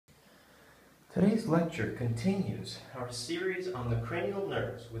Today's lecture continues our series on the cranial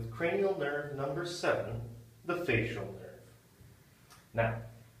nerves with cranial nerve number 7, the facial nerve. Now,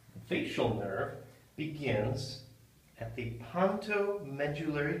 the facial nerve begins at the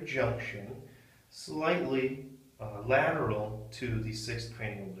pontomedullary junction, slightly lateral to the 6th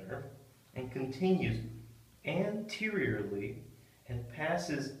cranial nerve, and continues anteriorly and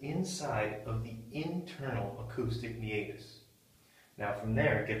passes inside of the internal acoustic meatus. Now from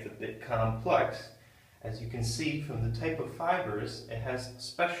there it gets a bit complex. As you can see from the type of fibers, it has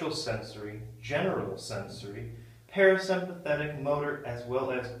special sensory, general sensory, parasympathetic motor, as well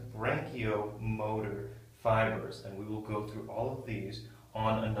as branchiomotor fibers, and we will go through all of these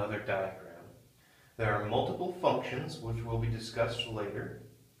on another diagram. There are multiple functions which will be discussed later,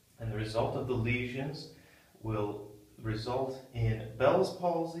 and the result of the lesions will result in Bell's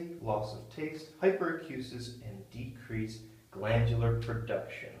palsy, loss of taste, hyperacusis, and decreased glandular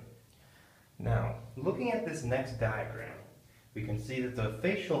production. Now, looking at this next diagram, we can see that the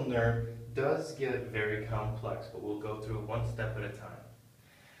facial nerve does get very complex, but we'll go through it one step at a time.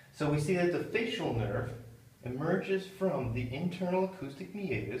 So we see that the facial nerve emerges from the internal acoustic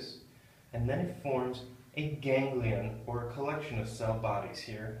meatus, and then it forms a ganglion, or a collection of cell bodies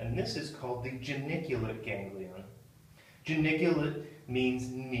here, and this is called the geniculate ganglion. Geniculate means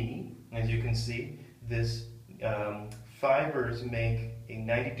knee. As you can see, this fibers make a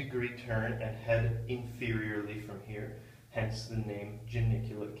 90-degree turn and head inferiorly from here, hence the name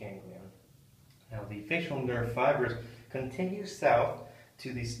geniculate ganglion. Now the facial nerve fibers continue south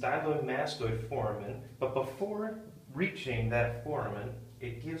to the stylomastoid foramen, but before reaching that foramen,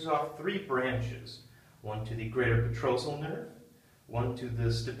 it gives off 3 branches, one to the greater petrosal nerve, one to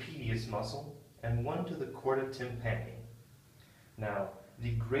the stapedius muscle, and one to the chorda tympani. Now,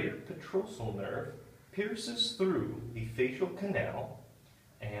 the greater petrosal nerve pierces through the facial canal,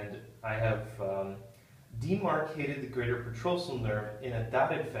 and I have demarcated the greater petrosal nerve in a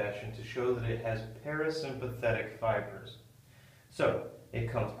dotted fashion to show that it has parasympathetic fibers. So, it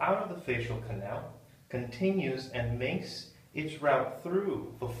comes out of the facial canal, continues and makes its route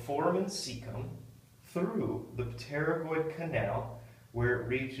through the foramen cecum, through the pterygoid canal, where it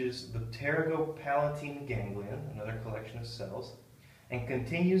reaches the pterygopalatine ganglion, another collection of cells, and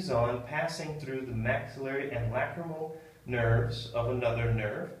continues on, passing through the maxillary and lacrimal nerves of another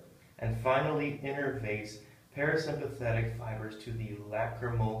nerve, and finally innervates parasympathetic fibers to the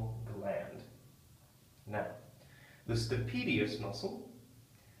lacrimal gland. Now, the stapedius muscle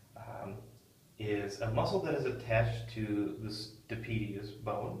is a muscle that is attached to the stapedius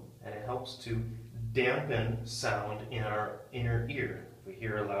bone, and it helps to dampen sound in our inner ear. If we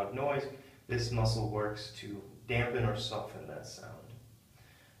hear a loud noise, this muscle works to dampen or soften that sound.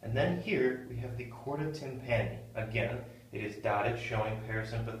 And then here we have the chorda tympani. Again, it is dotted, showing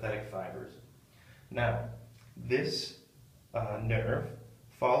parasympathetic fibers. Now, this nerve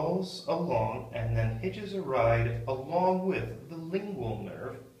follows along and then hitches a ride along with the lingual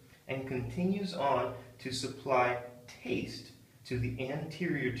nerve and continues on to supply taste to the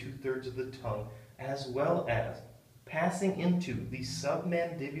anterior 2/3 of the tongue, as well as passing into the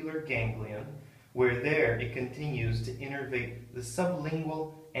submandibular ganglion, where there it continues to innervate the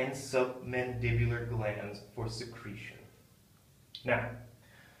sublingual and submandibular glands for secretion. Now,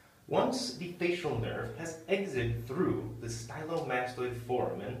 once the facial nerve has exited through the stylomastoid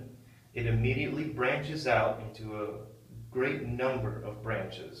foramen, it immediately branches out into a great number of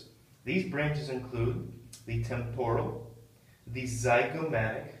branches. These branches include the temporal, the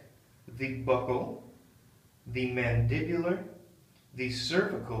zygomatic, the buccal, the mandibular, the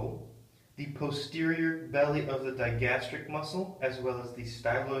cervical, the posterior belly of the digastric muscle, as well as the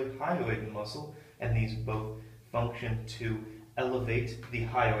styloid hyoid muscle, and these both function to elevate the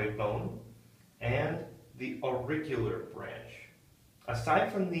hyoid bone, and the auricular branch.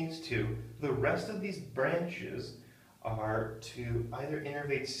 Aside from these two, the rest of these branches are to either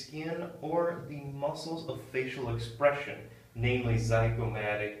innervate skin or the muscles of facial expression, namely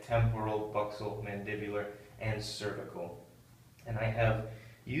zygomatic, temporal, buccal, mandibular, and cervical. And I have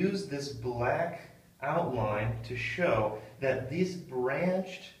used this black outline to show that these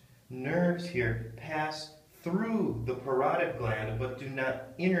branched nerves here pass through the parotid gland but do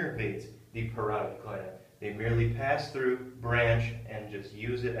not innervate the parotid gland. They merely pass through, branch, and just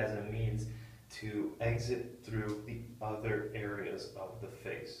use it as a means to exit through the other areas of the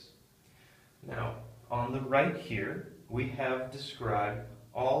face. Now, on the right here, we have described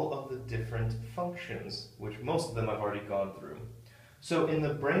all of the different functions, which most of them I've already gone through. So in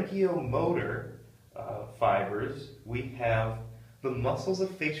the branchiomotor fibers, we have the muscles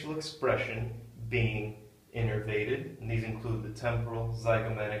of facial expression being innervated, and these include the temporal,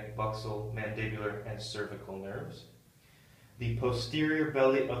 zygomatic, buccal, mandibular, and cervical nerves. The posterior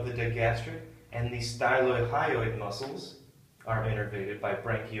belly of the digastric and the stylohyoid muscles are innervated by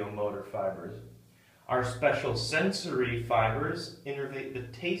branchiomotor fibers. Our special sensory fibers innervate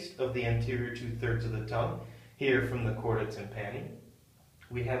the taste of the anterior 2/3 of the tongue, here from the chorda tympani.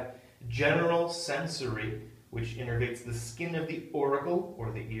 We have general sensory, which innervates the skin of the auricle,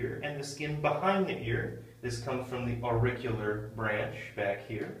 or the ear, and the skin behind the ear. This comes from the auricular branch back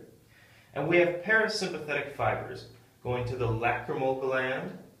here. And we have parasympathetic fibers going to the lacrimal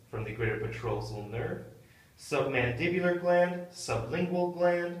gland from the greater petrosal nerve, submandibular gland, sublingual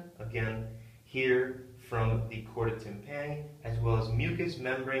gland, again here from the chorda tympani, as well as mucous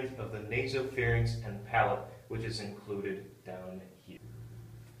membranes of the nasopharynx and palate, which is included down here.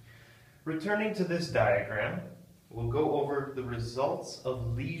 Returning to this diagram, we'll go over the results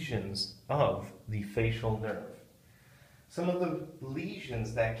of lesions of the facial nerve. Some of the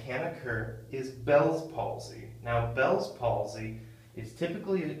lesions that can occur is Bell's palsy. Now, Bell's palsy is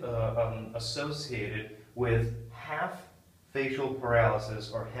typically associated with half facial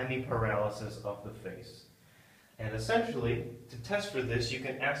paralysis or hemiparalysis of the face. And essentially, to test for this, you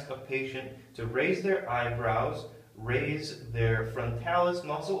can ask a patient to raise their eyebrows, raise their frontalis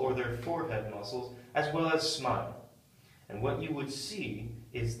muscle or their forehead muscles, as well as smile. And what you would see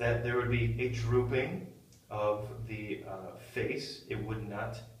is that there would be a drooping of the face. It would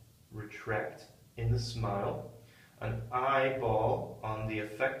not retract in the smile. An eyeball on the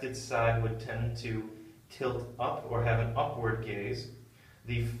affected side would tend to tilt up or have an upward gaze.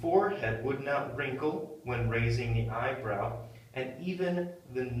 The forehead would not wrinkle when raising the eyebrow, and even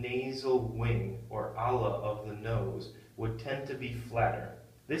the nasal wing or ala of the nose would tend to be flatter.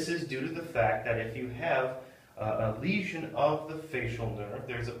 This is due to the fact that if you have a lesion of the facial nerve,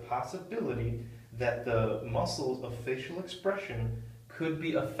 there's a possibility that the muscles of facial expression could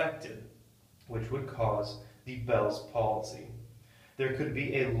be affected, which would cause the Bell's palsy. There could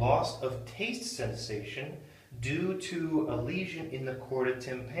be a loss of taste sensation due to a lesion in the chorda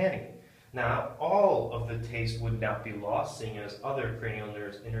tympani. Now, all of the taste would not be lost, seeing as other cranial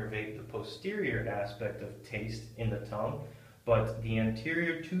nerves innervate the posterior aspect of taste in the tongue, but the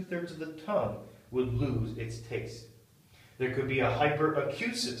anterior 2/3 of the tongue would lose its taste. There could be a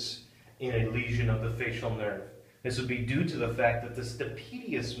hyperacusis in a lesion of the facial nerve. This would be due to the fact that the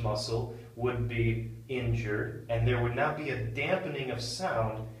stapedius muscle would be injured, and there would not be a dampening of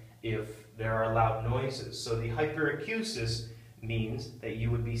sound if there are loud noises. So the hyperacusis means that you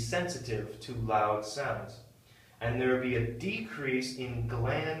would be sensitive to loud sounds. And there would be a decrease in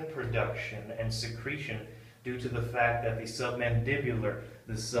gland production and secretion due to the fact that the submandibular,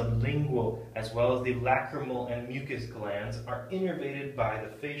 the sublingual, as well as the lacrimal and mucous glands are innervated by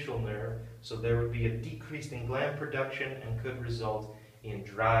the facial nerve, so there would be a decrease in gland production and could result in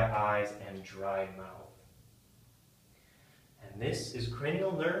dry eyes and dry mouth. And this is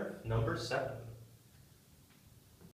cranial nerve number 7.